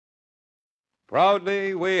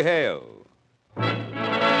Proudly we hail.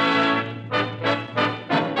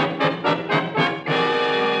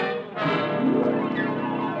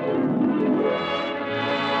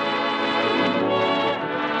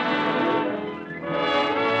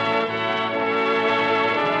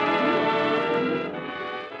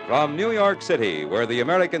 From New York City, where the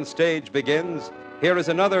American stage begins, here is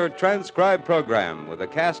another transcribed program with a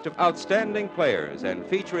cast of outstanding players and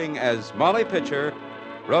featuring as Molly Pitcher,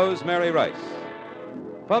 Rosemary Rice.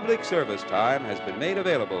 Public service time has been made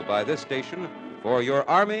available by this station for your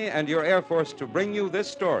Army and your Air Force to bring you this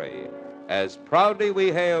story as proudly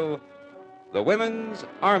we hail the Women's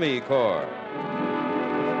Army Corps.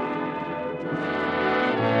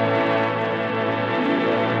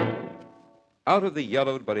 Out of the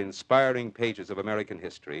yellowed but inspiring pages of American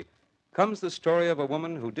history comes the story of a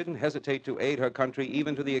woman who didn't hesitate to aid her country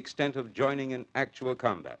even to the extent of joining in actual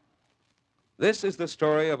combat. This is the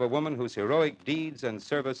story of a woman whose heroic deeds and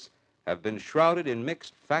service have been shrouded in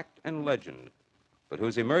mixed fact and legend, but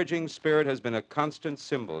whose emerging spirit has been a constant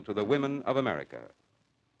symbol to the women of America.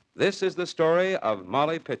 This is the story of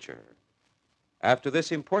Molly Pitcher. After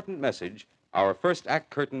this important message, our first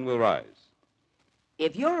act curtain will rise.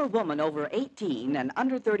 If you're a woman over 18 and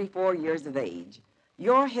under 34 years of age,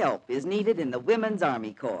 your help is needed in the Women's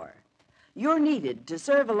Army Corps. You're needed to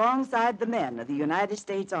serve alongside the men of the United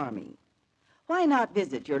States Army. Why not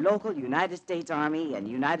visit your local United States Army and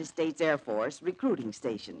United States Air Force recruiting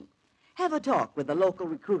station? Have a talk with a local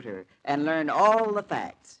recruiter and learn all the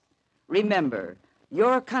facts. Remember,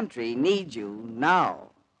 your country needs you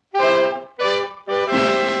now.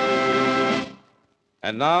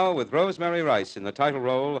 And now, with Rosemary Rice in the title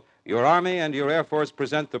role, your Army and your Air Force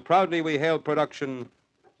present the Proudly We Hail production,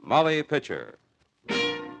 Molly Pitcher.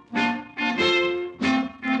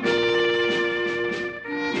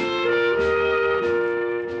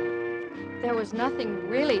 There was nothing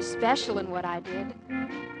really special in what I did.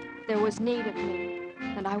 There was need of me,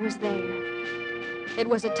 and I was there. It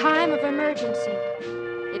was a time of emergency.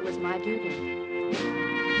 It was my duty.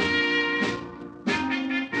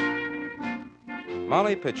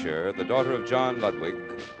 Molly Pitcher, the daughter of John Ludwig,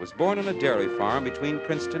 was born on a dairy farm between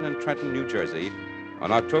Princeton and Trenton, New Jersey,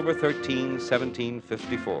 on October 13,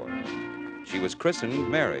 1754. She was christened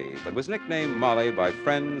Mary, but was nicknamed Molly by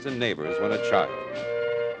friends and neighbors when a child.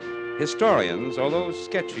 Historians, although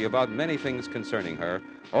sketchy about many things concerning her,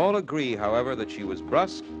 all agree, however, that she was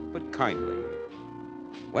brusque but kindly.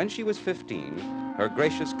 When she was 15, her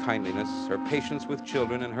gracious kindliness, her patience with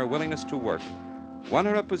children, and her willingness to work won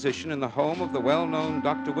her a position in the home of the well-known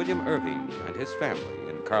Dr. William Irving and his family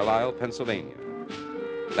in Carlisle, Pennsylvania.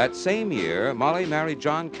 That same year, Molly married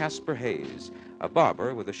John Casper Hayes, a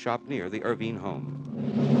barber with a shop near the Irving home.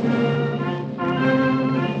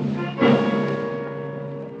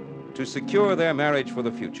 To secure their marriage for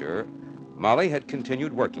the future, Molly had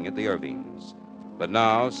continued working at the Irvings. But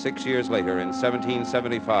now, 6 years later, in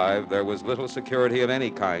 1775, there was little security of any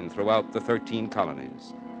kind throughout the 13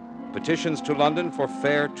 colonies. Petitions to London for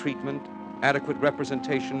fair treatment, adequate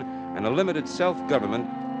representation, and a limited self-government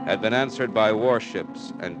had been answered by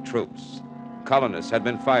warships and troops. Colonists had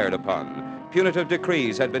been fired upon. Punitive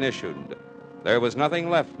decrees had been issued. There was nothing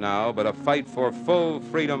left now but a fight for full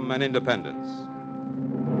freedom and independence.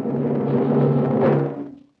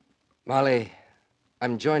 Molly,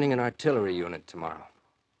 I'm joining an artillery unit tomorrow.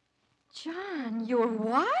 John, you're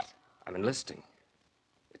what? I'm enlisting.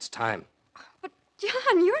 It's time. But,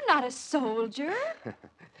 John, you're not a soldier.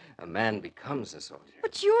 A man becomes a soldier.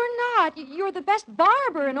 But you're not. You're the best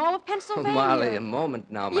barber in all of Pennsylvania. Molly, a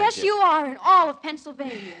moment now, my Yes, dear. you are in all of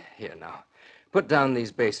Pennsylvania. Here now. Put down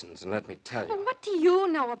these basins and let me tell you. Well, what do you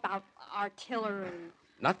know about artillery?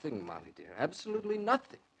 Nothing, Molly, dear. Absolutely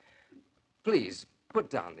nothing. Please, put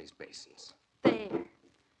down these basins. There.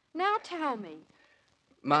 Now tell me.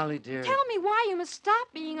 Molly, dear. Tell me why you must stop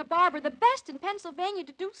being a barber, the best in Pennsylvania,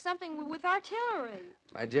 to do something with artillery.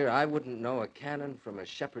 My dear, I wouldn't know a cannon from a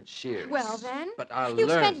shepherd's shears. Well, then. But I'll You've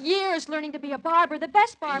learn. spent years learning to be a barber, the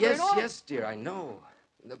best barber Yes, in all... yes, dear, I know.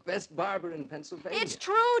 The best barber in Pennsylvania. It's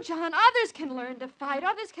true, John. Others can learn to fight.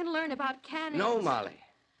 Others can learn about cannons. No, Molly.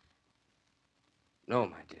 No,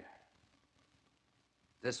 my dear.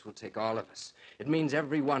 This will take all of us. It means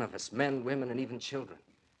every one of us, men, women, and even children.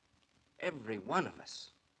 Every one of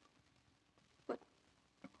us. But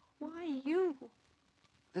why you?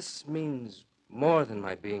 This means more than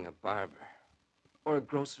my being a barber, or a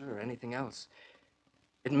grocer, or anything else.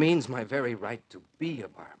 It means my very right to be a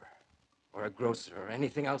barber, or a grocer, or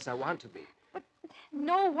anything else I want to be. But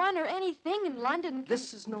no one or anything in London can...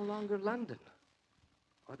 This is no longer London,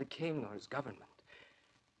 or the king, or his government.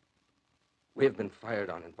 We have been fired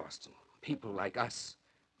on in Boston, people like us,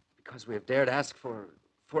 because we have dared ask for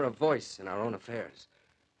a voice in our own affairs,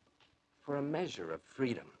 for a measure of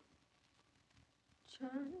freedom.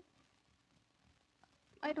 John,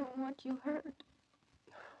 I don't want you hurt.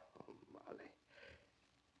 Oh, Molly,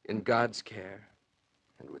 in God's care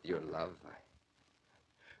and with your love,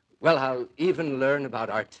 well, I'll even learn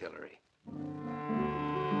about artillery.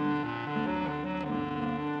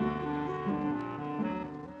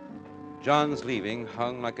 John's leaving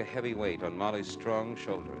hung like a heavy weight on Molly's strong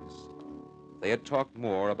shoulders. They had talked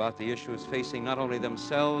more about the issues facing not only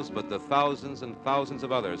themselves, but the thousands and thousands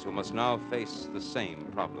of others who must now face the same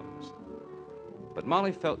problems. But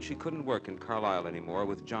Molly felt she couldn't work in Carlisle anymore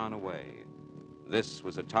with John away. This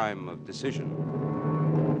was a time of decision.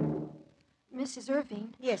 Mrs.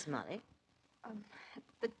 Irving, Yes, Molly.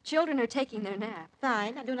 the children are taking their nap.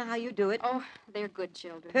 Fine. I don't know how you do it. Oh, they're good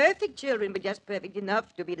children. Perfect children, but just perfect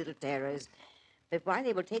enough to be little terrors. But why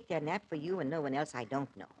they will take their nap for you and no one else, I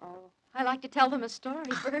don't know. Oh, I like to tell them a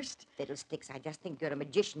story first. Fiddlesticks, I just think you're a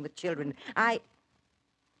magician with children. Oh,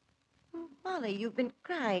 Molly, you've been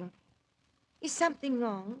crying. Is something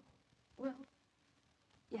wrong? Well,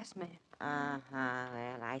 yes, ma'am. Uh-huh.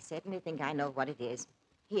 Well, I certainly think I know what it is.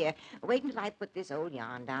 Here, wait until I put this old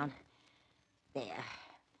yarn down. There.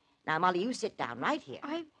 Now, Molly, you sit down right here.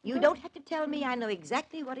 You don't have to tell me. I know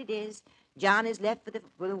exactly what it is. John is left for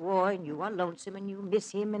the war, and you are lonesome, and you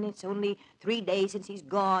miss him, and it's only 3 days since he's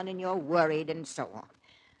gone, and you're worried, and so on.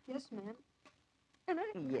 Yes, ma'am. And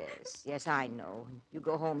Yes, I know. You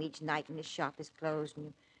go home each night when his shop is closed, and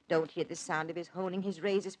you don't hear the sound of his honing his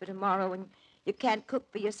razors for tomorrow, and you can't cook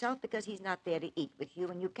for yourself because he's not there to eat with you,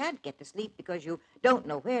 and you can't get to sleep because you don't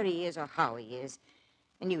know where he is or how he is,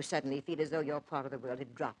 and you suddenly feel as though your part of the world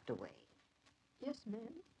had dropped away. Yes, ma'am.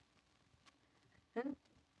 And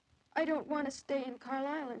I don't want to stay in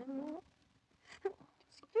Carlisle anymore.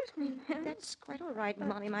 Excuse me, ma'am. That's quite all right,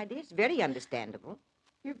 Molly, my dear. It's very understandable.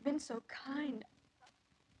 You've been so kind.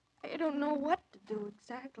 I don't know what to do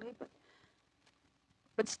exactly,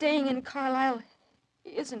 but staying in Carlisle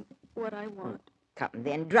isn't what I want. Come,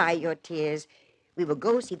 then, dry your tears. We will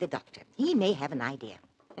go see the doctor. He may have an idea.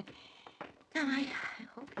 Now, I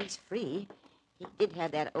hope he's free. He did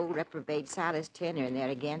have that old reprobate Silas Turner in there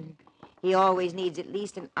again. He always needs at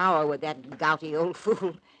least an hour with that gouty old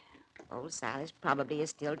fool. Old Silas probably is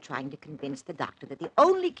still trying to convince the doctor that the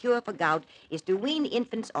only cure for gout is to wean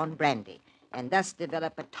infants on brandy and thus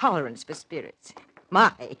develop a tolerance for spirits.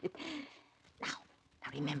 My. Now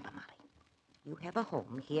remember, Molly, you have a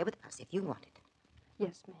home here with us if you want it.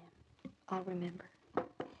 Yes, ma'am. I'll remember.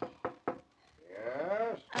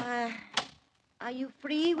 Yes? Are you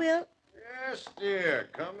free, Will? Yes, dear.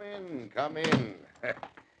 Come in, come in.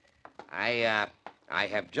 I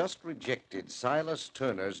have just rejected Silas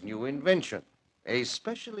Turner's new invention, a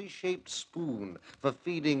specially shaped spoon for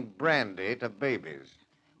feeding brandy to babies.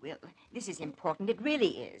 Will, this is important. It really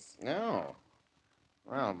is. No.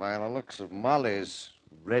 Well, by the looks of Molly's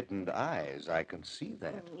reddened eyes, I can see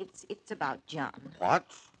that. It's about John.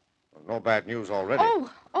 What? No bad news already.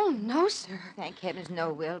 Oh, no, sir. Thank heavens,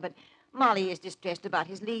 no, Will, but Molly is distressed about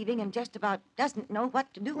his leaving and just about doesn't know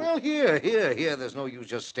what to do. Well, here. There's no use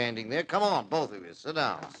just standing there. Come on, both of you. Sit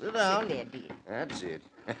down. Sit down. Sit there, dear. That's it.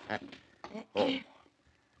 Oh.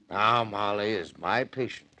 Now, Molly is my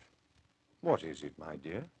patient. What is it, my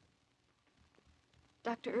dear?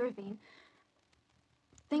 Dr. Irving,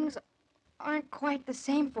 things aren't quite the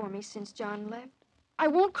same for me since John left. I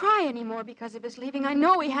won't cry anymore because of his leaving. I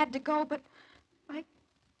know he had to go, but I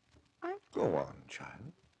Go on, child.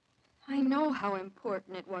 I know how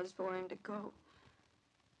important it was for him to go.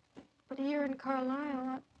 But here in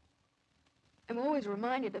Carlisle, I'm always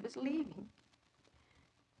reminded of his leaving.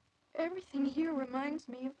 Everything here reminds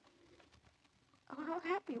me of how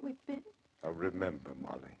happy we've been. Now, remember,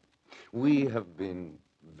 Molly, we have been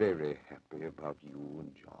very happy about you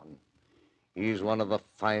and John. He's one of the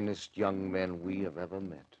finest young men we have ever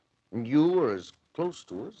met. And you are as close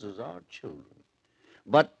to us as our children.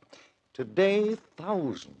 But today,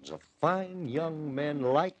 thousands of fine young men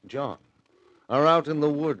like John are out in the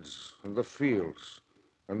woods and the fields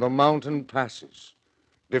and the mountain passes,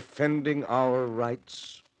 defending our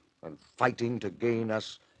rights and fighting to gain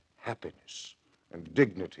us happiness and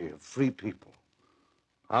dignity of free people.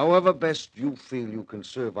 However best you feel you can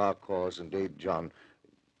serve our cause and aid John,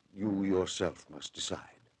 you yourself must decide.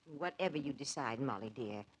 Whatever you decide, Molly,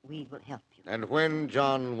 dear, we will help you. And when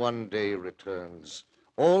John one day returns,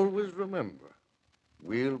 always remember,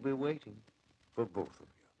 we'll be waiting for both of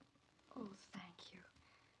you. Oh, thank you.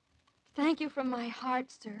 Thank you from my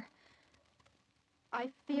heart, sir. I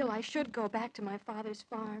feel I should go back to my father's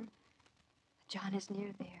farm. John is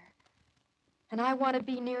near there. And I want to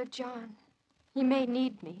be near John. He may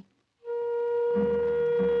need me.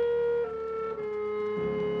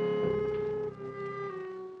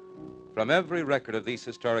 From every record of these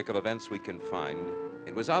historical events we can find,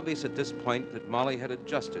 it was obvious at this point that Molly had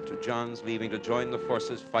adjusted to John's leaving to join the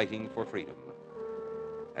forces fighting for freedom.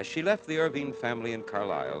 As she left the Irving family in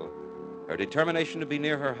Carlisle, her determination to be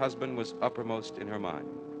near her husband was uppermost in her mind.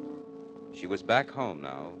 She was back home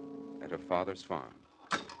now at her father's farm.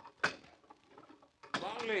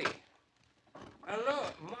 Molly. Hello,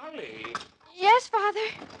 Molly. Yes, Father.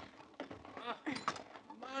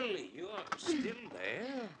 Molly, you are still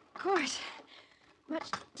there? Of course. Much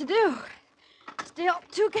to do. Still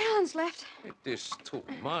 2 gallons left. It is too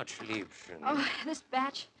much, Liebchen. Oh, this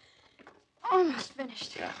batch almost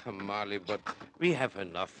finished. Yeah, Molly, but we have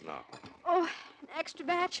enough now. Oh, an extra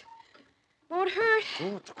batch. Won't hurt.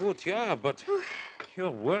 Good, yeah, but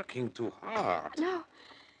you're working too hard. No,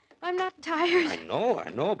 I'm not tired. I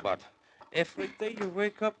know, but every day you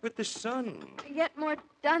wake up with the sun. I get more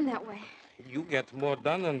done that way. You get more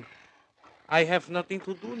done, and I have nothing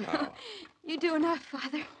to do now. You do enough,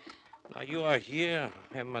 Father. Now you are here.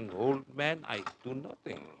 I'm an old man. I do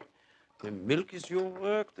nothing. The milk is your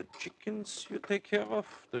work. The chickens you take care of.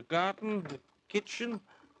 The garden, the kitchen,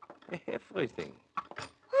 everything.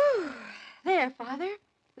 Whew. There, Father.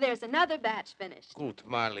 There's another batch finished. Good,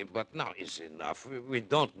 Molly, but now is enough. We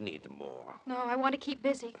don't need more. No, I want to keep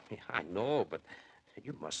busy. I know, but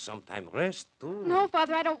you must sometime rest, too. No,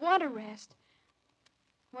 Father, I don't want to rest.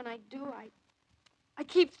 When I do, I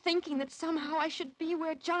keep thinking that somehow I should be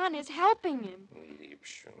where John is helping him.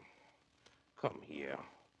 Liebchen, come here.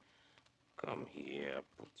 Come here.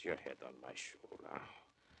 Put your head on my shoulder.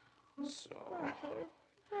 So.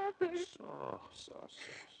 Father. So.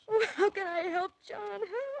 How can I help John?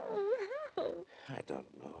 How? I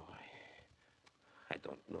don't know. I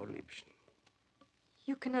don't know, Liebchen.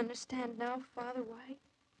 You can understand now, Father,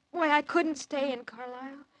 why I couldn't stay in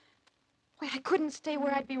Carlisle. Why I couldn't stay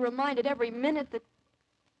where I'd be reminded every minute that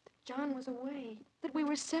John was away, that we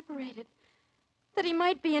were separated, that he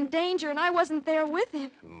might be in danger and I wasn't there with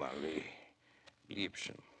him. Molly,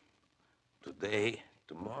 Liebchen, today,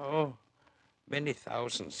 tomorrow, many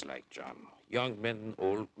thousands like John, young men,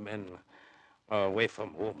 old men, are away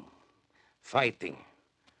from home, fighting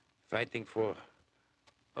for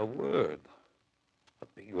a word, a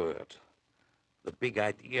big word, the big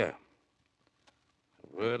idea.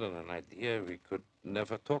 A word and an idea we could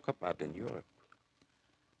never talk about in Europe.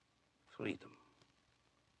 Freedom.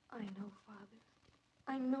 I know, Father.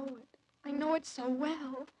 I know it. I know it so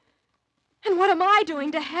well. And what am I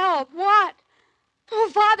doing to help? What? Oh,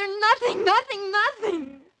 Father,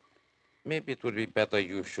 nothing. Maybe it would be better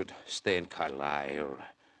you should stay in Carlisle.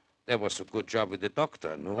 There was a good job with the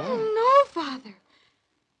doctor, no? Oh, no, Father.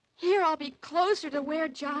 Here I'll be closer to where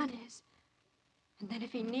John is. And then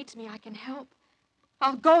if he needs me, I can help.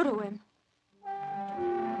 I'll go to him.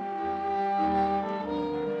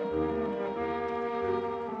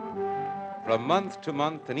 From month to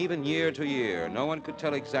month and even year to year, no one could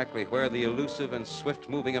tell exactly where the elusive and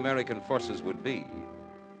swift-moving American forces would be.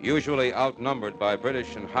 Usually outnumbered by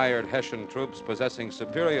British and hired Hessian troops possessing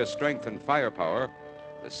superior strength and firepower,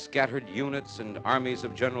 the scattered units and armies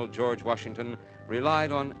of General George Washington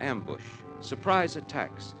relied on ambush, surprise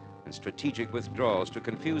attacks, and strategic withdrawals to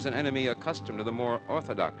confuse an enemy accustomed to the more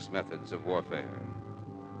orthodox methods of warfare.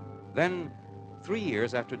 Then, 3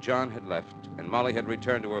 years after John had left and Molly had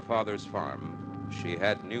returned to her father's farm, she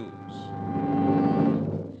had news.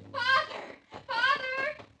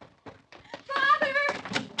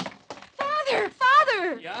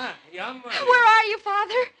 Father! Yeah, Molly. Where are you,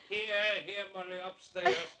 Father? Here, Molly,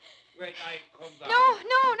 upstairs. Wait, I come down.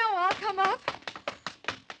 No, I'll come up.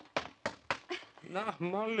 No,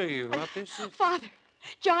 Molly, what is it? Father,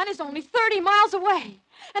 John is only 30 miles away.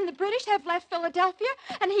 And the British have left Philadelphia,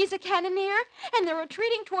 and he's a cannoneer, and they're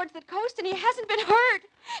retreating towards the coast, and he hasn't been hurt.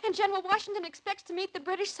 And General Washington expects to meet the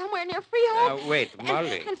British somewhere near Freehold. Wait,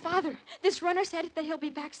 Molly. And Father, this runner said that he'll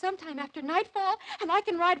be back sometime after nightfall, and I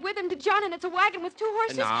can ride with him to John, and it's a wagon with 2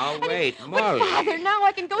 horses. Now, and wait, But Molly. Father, now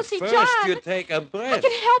I can go see First, John. you take a breath. I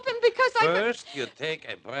can help him because First, you take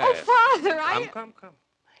a breath. Oh, Father, Come.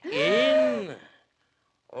 In.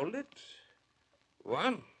 Hold it.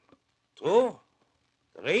 1, 2,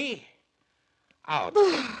 3. Out.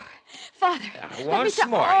 Father, Once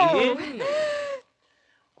more. Oh. In.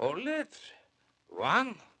 Hold it.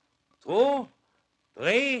 1, 2,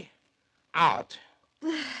 3. Out.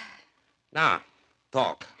 Now,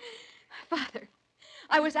 talk. Father,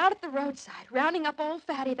 I was out at the roadside, rounding up old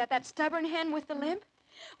Fatty, that stubborn hen with the limp,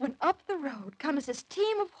 when up the road comes this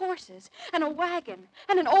team of horses and a wagon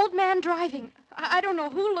and an old man driving. I don't know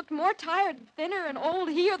who looked more tired, thinner, and old,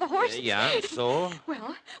 he or the horses. Yeah, so?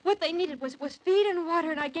 Well, what they needed was feed and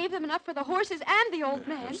water, and I gave them enough for the horses and the old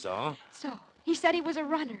man. So? So, he said he was a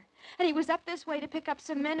runner, and he was up this way to pick up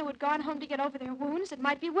some men who had gone home to get over their wounds that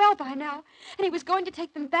might be well by now. And he was going to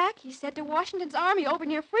take them back, he said, to Washington's army over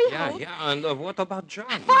near Freehold. Yeah, and what about John?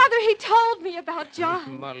 Father, he told me about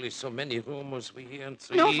John. Molly, so many rumors we hear in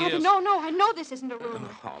 3 No, years. Father, no, I know this isn't a rumor.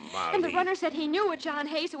 Oh, Molly. And the runner said he knew a John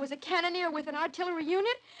Hayes who was a cannoneer with an artillery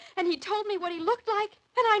unit, and he told me what he looked like,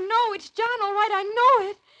 and I know it's John, all right, I know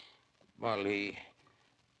it. Molly,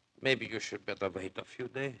 maybe you should better wait a few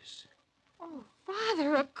days. Oh,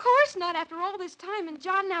 Father, of course not after all this time, and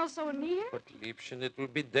John now so near. But, Liebchen, it will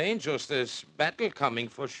be dangerous. There's battle coming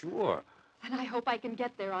for sure. And I hope I can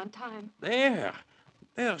get there on time.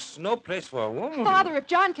 There's no place for a woman. Father, if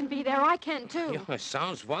John can be there, I can too. Yeah, it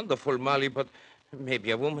sounds wonderful, Molly, but maybe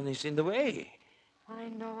a woman is in the way. I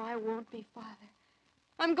know I won't be, Father.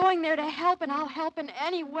 I'm going there to help, and I'll help in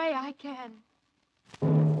any way I can.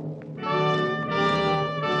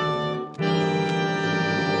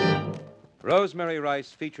 Rosemary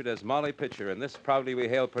Rice, featured as Molly Pitcher in this Proudly We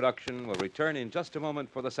Hail production, will return in just a moment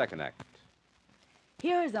for the second act.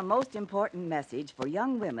 Here is a most important message for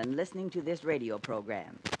young women listening to this radio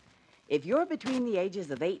program. If you're between the ages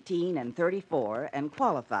of 18 and 34 and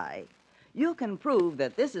qualify, you can prove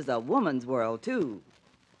that this is a woman's world, too.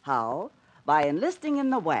 How? By enlisting in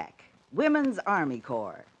the WAC, Women's Army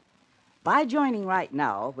Corps. By joining right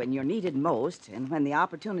now, when you're needed most and when the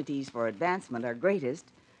opportunities for advancement are greatest,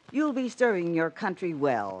 you'll be serving your country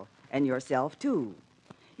well, and yourself, too.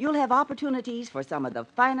 You'll have opportunities for some of the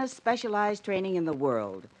finest specialized training in the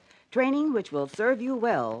world, training which will serve you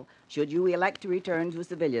well should you elect to return to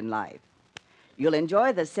civilian life. You'll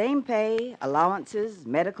enjoy the same pay, allowances,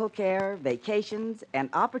 medical care, vacations, and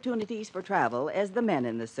opportunities for travel as the men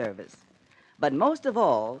in the service. But most of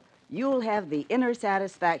all, you'll have the inner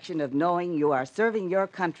satisfaction of knowing you are serving your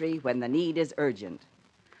country when the need is urgent.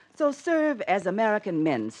 So serve as American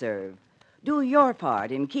men serve. Do your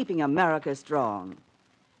part in keeping America strong.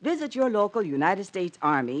 Visit your local United States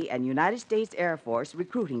Army and United States Air Force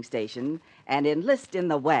recruiting station and enlist in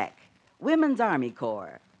the WAC, Women's Army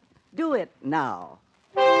Corps. Do it now.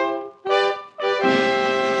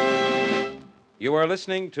 You are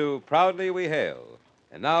listening to Proudly We Hail.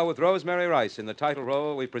 And now, with Rosemary Rice in the title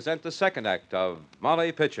role, we present the second act of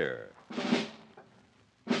Molly Pitcher.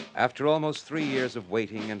 After almost 3 years of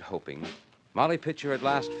waiting and hoping, Molly Pitcher at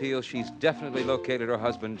last feels she's definitely located her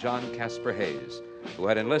husband, John Casper Hayes, who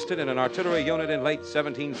had enlisted in an artillery unit in late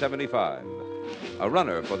 1775. A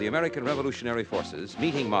runner for the American Revolutionary Forces,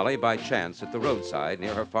 meeting Molly by chance at the roadside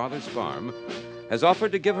near her father's farm, has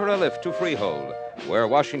offered to give her a lift to Freehold, where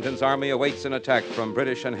Washington's army awaits an attack from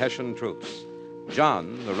British and Hessian troops.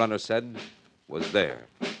 John, the runner said, was there.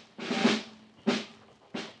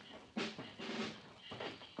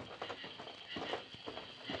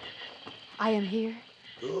 I am here.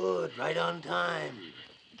 Good, right on time.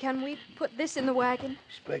 Can we put this in the wagon?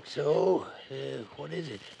 Expect so. What is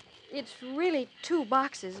it? It's really 2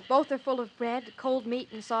 boxes. Both are full of bread, cold meat,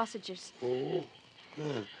 and sausages. Oh,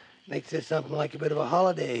 makes this something like a bit of a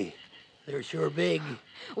holiday. They're sure big.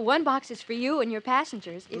 1 box is for you and your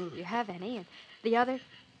passengers, if you have any, and the other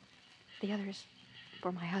is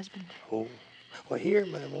for my husband. Oh, well, here,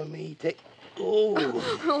 ma'am, let me take...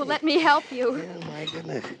 Oh, Let me help you. oh, my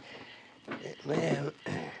goodness. Ma'am,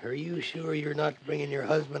 are you sure you're not bringing your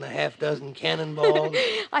husband a half-dozen cannonballs?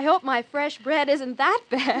 I hope my fresh bread isn't that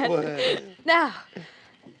bad. Well, Now,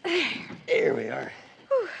 here we are.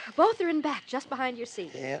 whew, both are in back, just behind your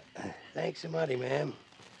seat. Yeah, thanks a mighty, ma'am.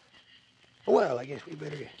 Well, I guess we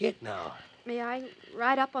better get now. May I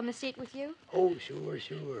ride up on the seat with you? Oh, sure,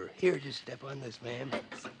 sure. Here, just step on this, ma'am.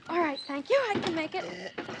 All right, thank you. I can make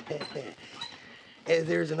it.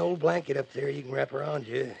 There's an old blanket up there you can wrap around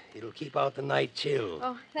you. It'll keep out the night chill.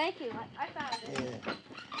 Oh, thank you. I found it.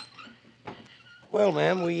 Yeah. Well,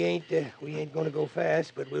 ma'am, we ain't going to go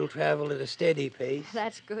fast, but we'll travel at a steady pace.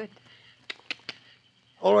 That's good.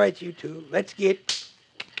 All right, you two. Let's get.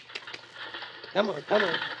 Come on, come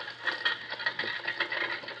on.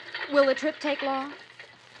 Will the trip take long?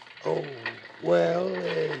 Oh, well,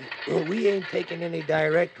 we ain't taking any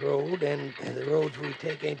direct road, and the roads we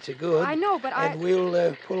take ain't so good. I know, but And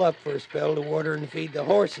we'll pull up for a spell to water and feed the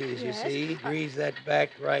horses, Yes, you see. Grease that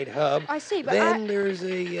back right hub. I see, but Then there's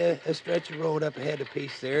a stretch of road up ahead a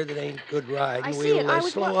piece there that ain't good riding. I see it. We'll I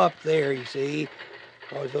was slow up there, you see.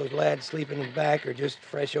 Because those lads sleeping in back are just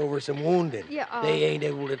fresh over some wounded. Yeah, They ain't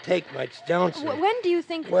able to take much jouncing. When do you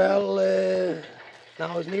think... Well,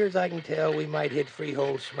 now, as near as I can tell, we might hit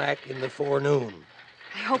Freehold smack in the forenoon.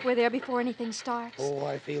 I hope we're there before anything starts. Oh,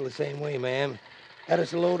 I feel the same way, ma'am. Got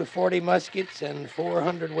us a load of 40 muskets and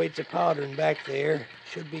 400 weights of powder in back there.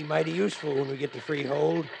 Should be mighty useful when we get to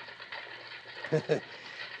Freehold.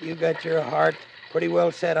 You got your heart pretty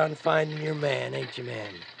well set on finding your man, ain't you,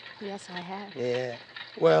 ma'am? Yes, I have. Yeah.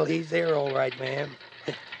 Well, he's there all right, ma'am.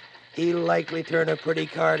 He'll likely turn a pretty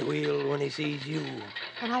cartwheel when he sees you.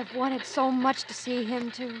 And I've wanted so much to see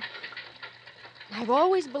him, too. I've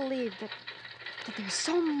always believed that there's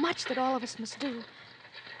so much that all of us must do.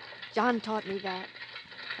 John taught me that,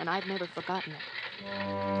 and I've never forgotten it.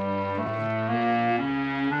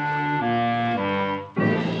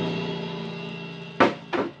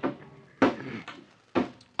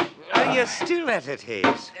 Are you still at it,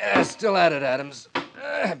 Hayes? Yeah, still at it, Adams.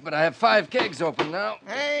 But I have 5 kegs open now.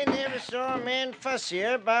 I never saw a man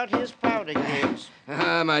fussier about his powder kegs.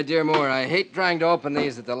 My dear Moore, I hate trying to open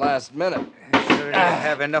these at the last minute. Sure you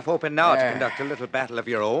have enough open now to conduct a little battle of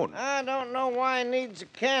your own. I don't know why he needs a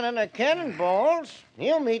cannon or cannonballs.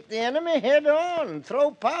 He'll meet the enemy head on and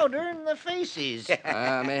throw powder in their faces.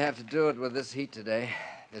 I may have to do it with this heat today.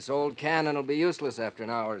 This old cannon will be useless after an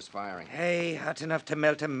hour's firing. Hey, hot enough to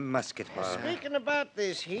melt a musket ball. Speaking about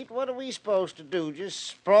this heat, what are we supposed to do? Just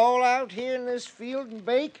sprawl out here in this field and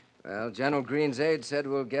bake? Well, General Green's aide said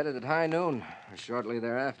we'll get it at high noon, or shortly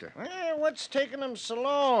thereafter. Well, what's taking them so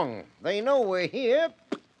long? They know we're here.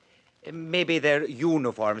 Maybe their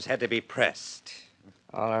uniforms had to be pressed.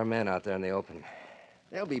 All our men out there in the open.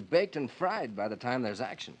 They'll be baked and fried by the time there's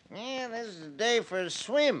action. Yeah, this is the day for a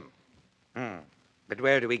swim. But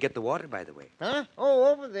where do we get the water, by the way? Huh? Oh,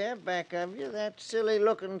 over there, back of you. That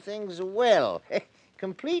silly-looking thing's a well,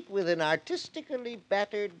 complete with an artistically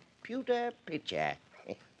battered pewter pitcher.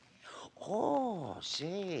 Oh,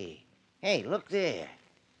 say. Hey, look there.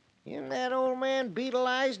 Isn't that old man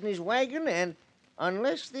beetle-eyed in his wagon? And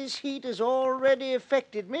unless this heat has already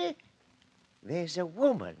affected me, there's a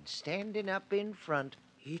woman standing up in front.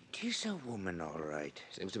 It is a woman, all right.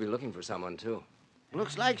 Seems to be looking for someone, too.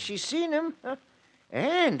 Looks like she's seen him.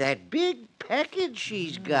 And that big package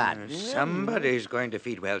she's got. Somebody's going to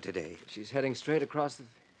feed well today. She's heading straight across the...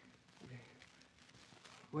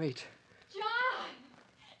 Wait. John!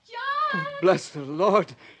 John! Bless the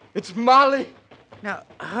Lord. It's Molly. Now,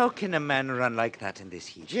 how can a man run like that in this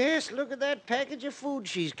heat? Just look at that package of food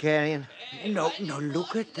she's carrying. No,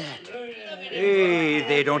 look at that. Hey,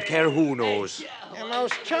 they don't care who knows. The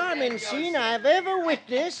most charming scene I've ever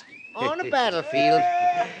witnessed on a battlefield.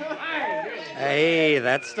 Hey,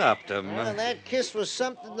 that stopped them. Well, that kiss was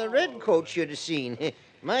something the redcoats should have seen.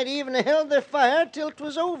 Might even have held their fire till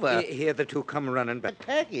 'twas over. Here the two come running back. That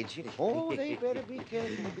package. Oh, they better be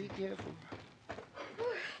careful, be careful.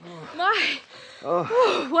 My!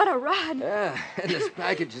 Oh, what a run. Yeah, and this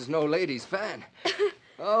package is no lady's fan.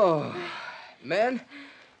 Oh, men,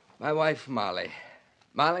 my wife, Molly.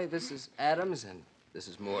 Molly, this is Adams, and this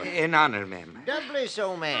is Moore. In honor, ma'am. Doubly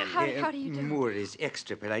so, ma'am. How do you do? Moore is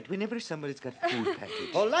extra polite whenever somebody's got food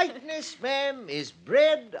package. Politeness, ma'am, is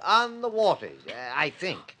bread on the waters, I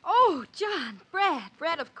think. Oh, John,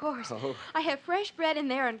 bread, of course. Oh. I have fresh bread in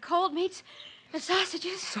there and cold meats and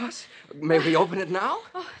sausages. Sauce? May we open it now?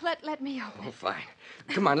 Oh, let me open Oh, it. fine.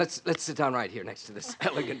 Come on, let's sit down right here next to this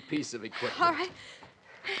elegant piece of equipment. All right.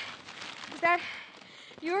 Is that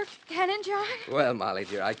your cannon, John? Well, Molly,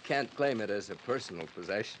 dear, I can't claim it as a personal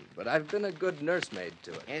possession, but I've been a good nursemaid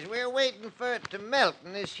to it. As we're waiting for it to melt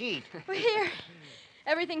in this heat. Well, here.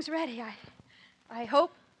 Everything's ready. I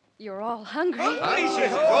hope you're all hungry.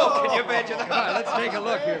 Oh, can you imagine that? Come on, let's take a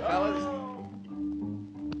look here, fellas.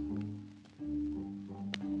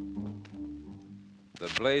 The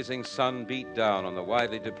blazing sun beat down on the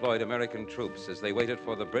widely deployed American troops as they waited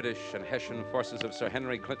for the British and Hessian forces of Sir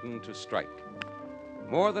Henry Clinton to strike.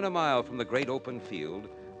 More than a mile from the great open field,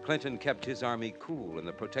 Clinton kept his army cool in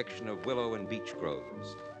the protection of willow and beech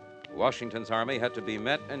groves. Washington's army had to be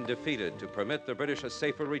met and defeated to permit the British a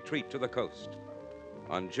safer retreat to the coast.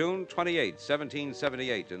 On June 28,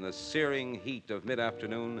 1778, in the searing heat of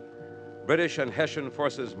mid-afternoon, British and Hessian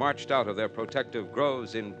forces marched out of their protective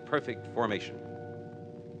groves in perfect formation.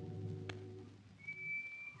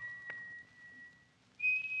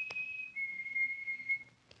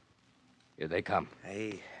 Here they come.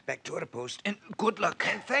 Hey, back to our post, and good luck.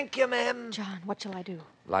 And thank you, ma'am. John, what shall I do?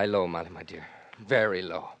 Lie low, Molly, my dear. Very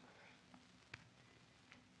low.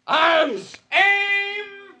 Arms! Aim!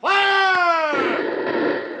 Fire!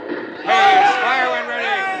 Hey, fire when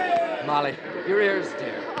ready. Molly, your ears,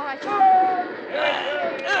 dear. All right, John.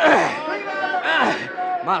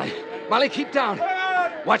 Molly, keep down.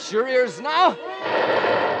 Watch your ears now.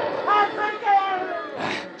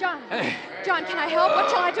 John, can I help? What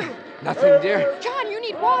shall I do? Nothing, dear. John, you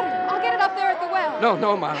need water. I'll get it up there at the well.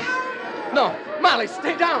 No, Molly. No, Molly,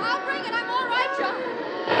 stay down. I'll bring it. I'm all right, John.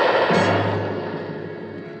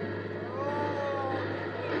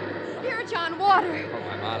 Here, John, water. Oh,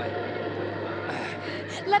 my Molly.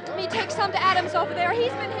 Let me take some to Adams over there.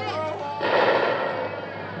 He's been hit.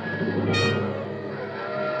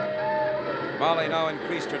 Molly now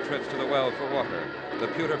increased her trips to the well for water. The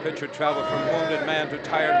pewter pitcher traveled from wounded man to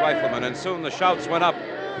tired rifleman, and soon the shouts went up.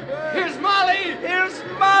 Here's Molly! Here's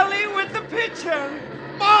Molly with the pitcher!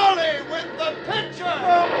 Molly with the pitcher!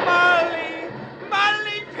 Oh, Molly!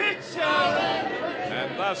 Molly pitcher!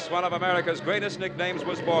 And thus one of America's greatest nicknames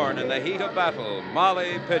was born in the heat of battle,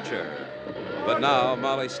 Molly Pitcher. But now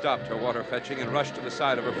Molly stopped her water fetching and rushed to the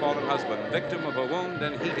side of her fallen husband, victim of a wound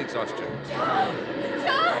and heat exhaustion.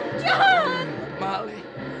 John! Molly,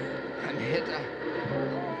 I'm hit.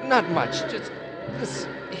 Not much, just this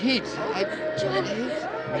heat. John,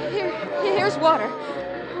 here's water.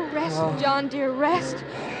 Rest, John, dear, rest.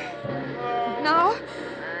 Now,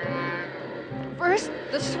 first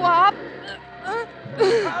the swab,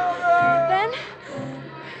 then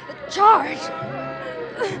the charge,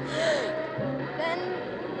 then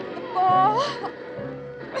the ball,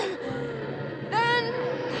 then...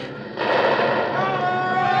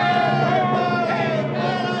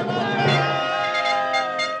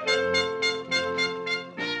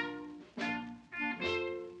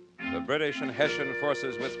 The British and Hessian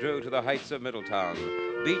forces withdrew to the heights of Middletown,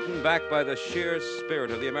 beaten back by the sheer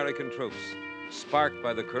spirit of the American troops, sparked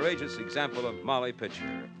by the courageous example of Molly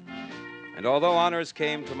Pitcher. And although honors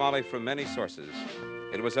came to Molly from many sources,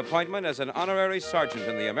 it was appointment as an honorary sergeant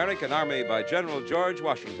in the American Army by General George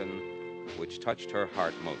Washington which touched her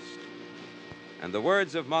heart most. And the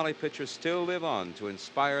words of Molly Pitcher still live on to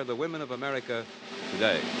inspire the women of America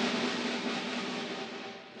today.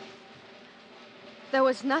 There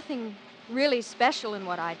was nothing really special in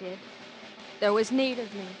what I did. There was need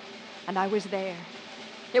of me, and I was there.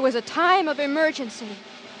 It was a time of emergency.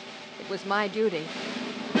 It was my duty.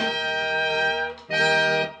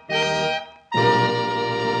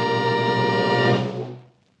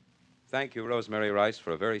 Thank you, Rosemary Rice,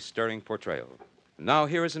 for a very stirring portrayal. Now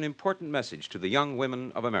here is an important message to the young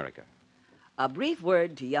women of America. A brief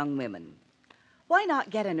word to young women. Why not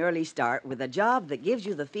get an early start with a job that gives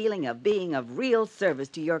you the feeling of being of real service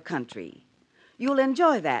to your country? You'll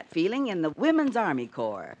enjoy that feeling in the Women's Army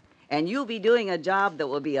Corps, and you'll be doing a job that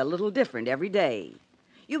will be a little different every day.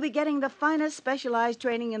 You'll be getting the finest specialized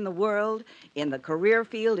training in the world in the career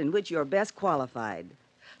field in which you're best qualified.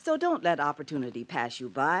 So don't let opportunity pass you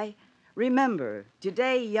by. Remember,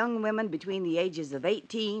 today young women between the ages of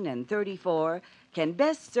 18 and 34 can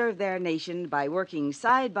best serve their nation by working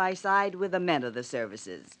side by side with the men of the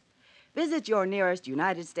services. Visit your nearest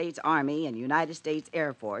United States Army and United States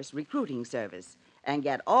Air Force recruiting service and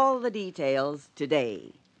get all the details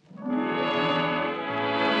today.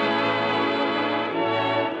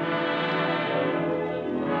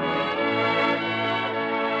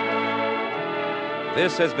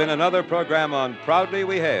 This has been another program on Proudly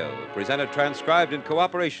We Hail, presented transcribed in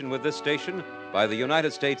cooperation with this station by the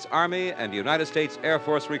United States Army and United States Air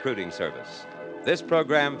Force Recruiting Service. This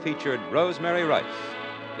program featured Rosemary Rice.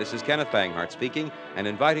 This is Kenneth Banghart speaking and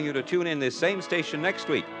inviting you to tune in this same station next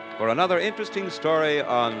week for another interesting story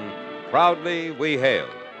on Proudly We Hail.